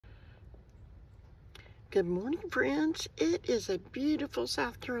Good morning, friends. It is a beautiful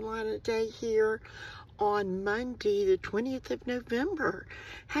South Carolina day here on Monday, the 20th of November.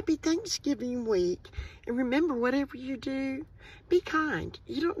 Happy Thanksgiving week. And remember, whatever you do, be kind.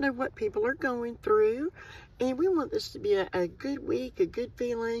 You don't know what people are going through. And we want this to be a good week, a good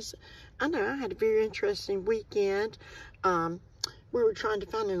feelings. I know I had a very interesting weekend. We were trying to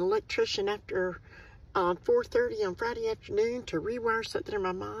find an electrician after 4:30 on Friday afternoon to rewire something in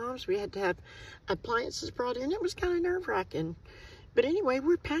my mom's. We had to have appliances brought in. It was kind of nerve-wracking. But anyway,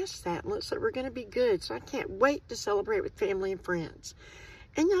 we're past that. And looks like we're going to be good. So I can't wait to celebrate with family and friends.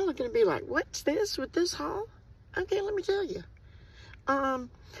 And y'all are going to be like, what's this with this haul? Okay, let me tell you. I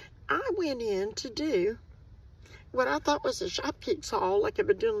went in to do what I thought was a Shopkicks haul, like I've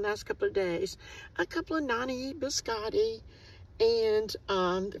been doing the last couple of days. A couple of Nani biscotti and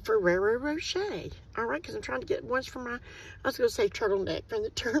Ferrero Rocher. All right, because I'm trying to get ones from I was going to say turtleneck, from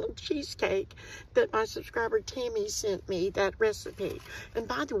the turtle cheesecake that my subscriber Tammy sent me, that recipe. And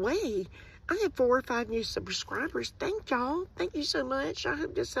by the way, I have 4 or 5 new subscribers. Thank y'all. Thank you so much. I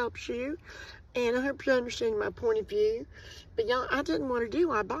hope this helps you. And I hope you understand my point of view. But y'all, I didn't want to do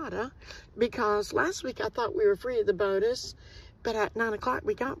Ibotta because last week I thought we were free of the bonus. But at 9 o'clock,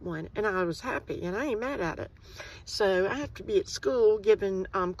 we got one, and I was happy, and I ain't mad at it. So I have to be at school giving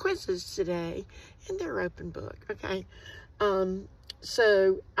quizzes today, and they're open book, okay?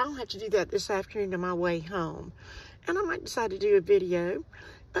 So I'll have to do that this afternoon on my way home. And I might decide to do a video,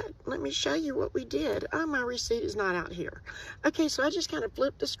 but let me show you what we did. Oh, my receipt is not out here. Okay, so I just kind of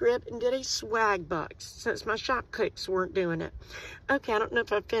flipped the script and did a swag box since my Shopkicks weren't doing it. Okay, I don't know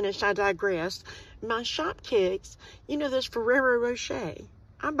if I finished. I digressed. My Shopkicks, you know, those Ferrero Rocher.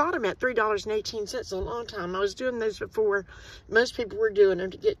 I bought them at $3.18 a long time. I was doing those before most people were doing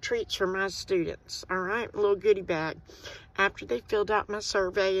them to get treats for my students. All right, a little goodie bag after they filled out my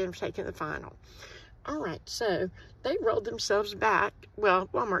survey and taken the final. All right, so they rolled themselves back. Well,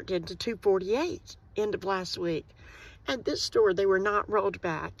 Walmart did to $2.48 end of last week. At this store, they were not rolled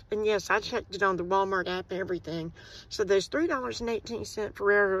back. And yes, I checked it on the Walmart app and everything. So those $3.18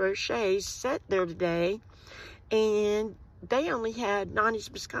 Ferrero Rochers sat there today. And they only had Nani's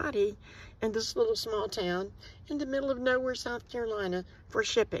biscotti in this little small town in the middle of nowhere, South Carolina, for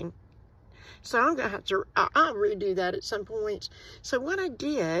shipping. So I'm going to have to, I'll redo that at some point. So what I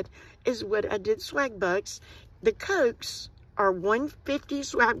did is what I did swag bucks. The Cokes are $1.50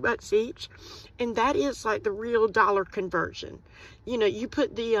 swag bucks each. And that is like the real dollar conversion. You know, you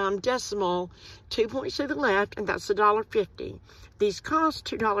put the decimal 2 points to the left, and that's $1.50. These cost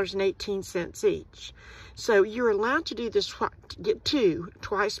 $2.18 each. So you're allowed to do this, get 2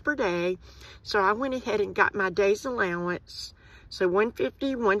 twice per day. So I went ahead and got my day's allowance. So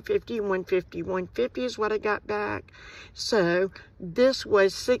 $1.50, $1.50, $1.50, $1.50 is what I got back. So this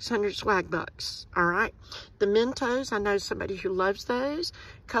was 600 swag bucks. All right. The Mentos, I know somebody who loves those.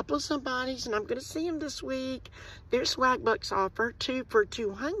 A couple of somebodies, and I'm going to see them this week. Their swag bucks offer 2 for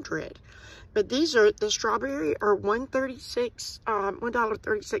 $200. But these are, the strawberry are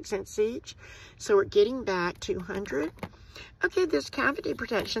 $1.36 each. So we're getting back $200. Okay, this cavity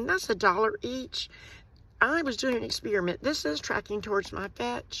protection, that's $1 each. I was doing an experiment. This is tracking towards my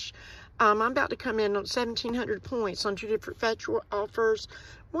fetch. I'm about to come in on 1,700 points on 2 different fetch offers.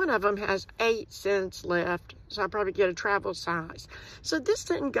 One of them has 8 cents left, so I'll probably get a travel size. So this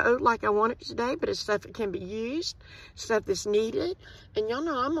didn't go like I want it today, but it's stuff that can be used, stuff that's needed. And y'all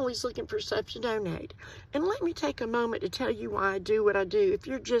know I'm always looking for stuff to donate. And let me take a moment to tell you why I do what I do. If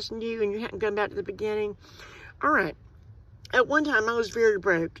you're just new and you hadn't gone back to the beginning, all right. At one time, I was very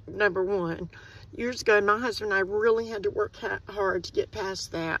broke, number one. Years ago, my husband and I really had to work hard to get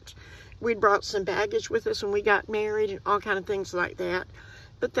past that. We'd brought some baggage with us when we got married and all kind of things like that.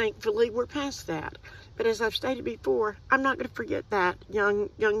 But thankfully, we're past that. But as I've stated before, I'm not going to forget that, young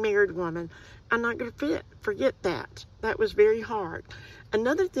married woman. I'm not going to forget that. That was very hard.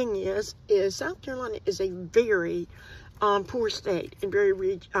 Another thing is South Carolina is a very poor state in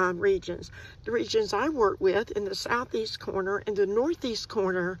various regions. The regions I work with in the southeast corner and the northeast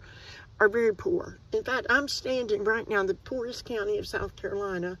corner are very poor. In fact, I'm standing right now in the poorest county of South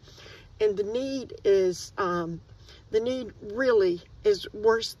Carolina, and the need really is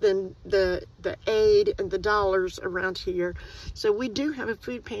worse than the aid and the dollars around here. So we do have a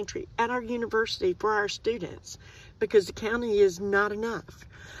food pantry at our university for our students because the county is not enough.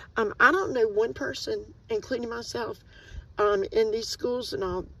 I don't know one person, including myself, in these schools and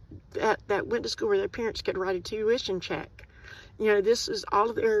all that went to school where their parents could write a tuition check. You know, this is all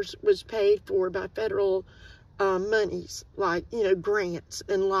of theirs was paid for by federal monies, like, grants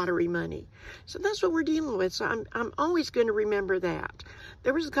and lottery money. So that's what we're dealing with. So I'm always going to remember that.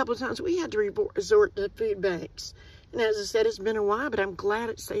 There was a couple of times we had to resort to food banks. And as I said, it's been a while, but I'm glad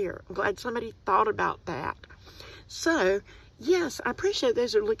it's there. I'm glad somebody thought about that. So, yes, I appreciate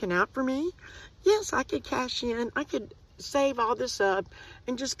those who are looking out for me. Yes, I could cash in. I could save all this up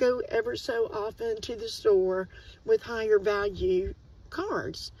and just go ever so often to the store with higher value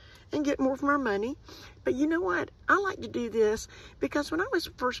cards and get more for my money. But you know what? I like to do this because when I was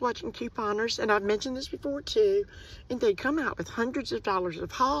first watching couponers, and I've mentioned this before too, and they'd come out with hundreds of dollars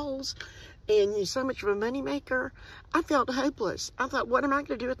of hauls and you're so much of a money maker, I felt hopeless. I thought, what am I going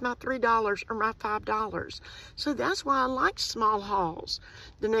to do with my $3 or my $5? So that's why I like small hauls.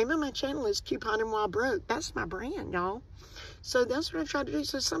 The name of my channel is Couponing While Broke. That's my brand, y'all. So that's what I try to do.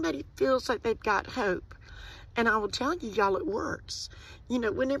 So somebody feels like they've got hope. And I will tell you, y'all, it works.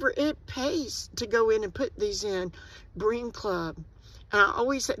 Whenever it pays to go in and put these in, Brain Club, they're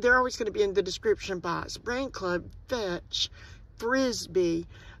always going to be in the description box. Brain Club, Fetch, Frisbee,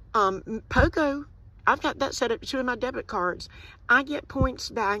 Pogo. I've got that set up to my debit cards. I get points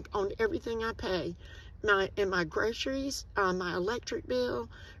back on everything I pay. My groceries, my electric bill,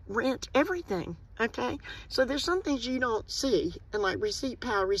 rent, everything. Okay, so there's some things you don't see, and like Receipt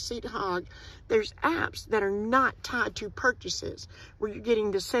Pal, Receipt Hog, there's apps that are not tied to purchases where you're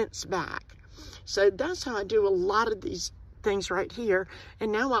getting the cents back. So that's how I do a lot of these things right here.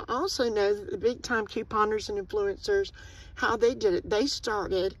 And now I also know that the big time couponers and influencers, how they did it. They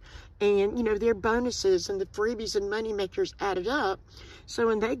started, and their bonuses and the freebies and money makers added up. So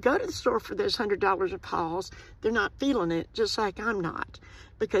when they go to the store for those $100 of hauls, they're not feeling it, just like I'm not,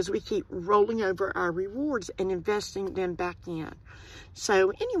 because we keep rolling over our rewards and investing them back in.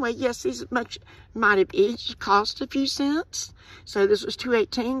 So anyway, yes, these might have each cost a few cents. So this was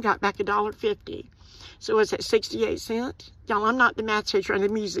 $2.18, got back $1.50. So was that 68 cents? Y'all, I'm not the math teacher, I'm the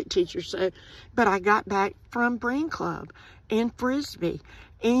music teacher, but I got back from Brain Club and Frisbee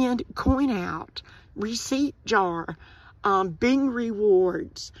and Coin Out, Receipt Jar, Bing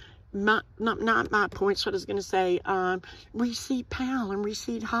Rewards, not my points, what I was going to say, Receipt Pal and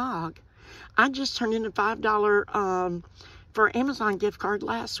Receipt Hog. I just turned in a $5 for Amazon gift card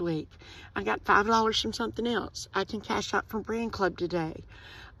last week. I got $5 from something else. I can cash out from Brand Club today.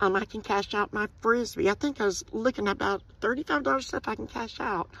 I can cash out my Frisbee. I think I was looking at about $35 stuff I can cash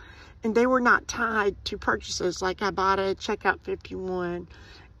out. And they were not tied to purchases like Ibotta, Checkout 51,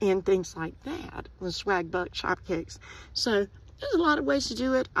 and things like that. The Swag Buck, Shop Kicks. So there's a lot of ways to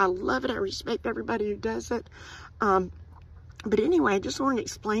do it. I love it. I respect everybody who does it. But anyway, I just wanted to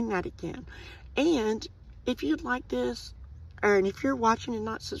explain that again. And if you'd like this, and if you're watching and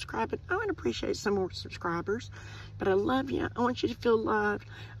not subscribing, I would appreciate some more subscribers. But I love you. I want you to feel loved.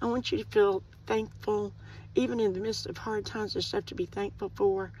 I want you to feel thankful. Even in the midst of hard times, there's stuff to be thankful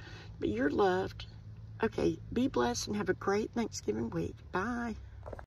for. But you're loved. Okay, be blessed and have a great Thanksgiving week. Bye.